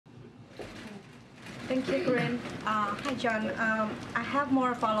Thank you, Corinne. Hi, John. I have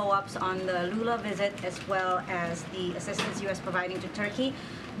more follow-ups on the Lula visit as well as the assistance U.S. providing to Turkey.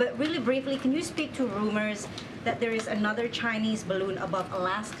 But really briefly, can you speak to rumors that there is another Chinese balloon above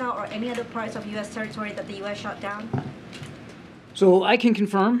Alaska or any other parts of U.S. territory that the U.S. shot down? So I can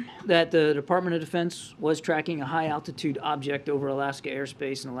confirm that the Department of Defense was tracking a high-altitude object over Alaska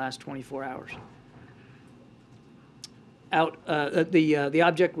airspace in the last 24 hours. The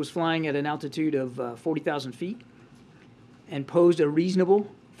object was flying at an altitude of 40,000 feet and posed a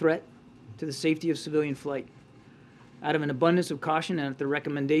reasonable threat to the safety of civilian flight. Out of an abundance of caution and at the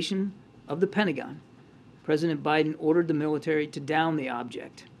recommendation of the Pentagon, President Biden ordered the military to down the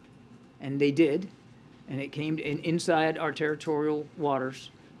object, and they did, and it came inside our territorial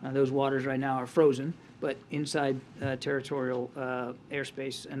waters. Those waters right now are frozen, but inside territorial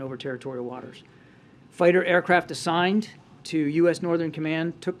airspace and over territorial waters. Fighter aircraft assigned to U.S. Northern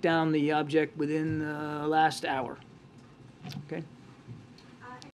Command took down the object within the last hour. Okay.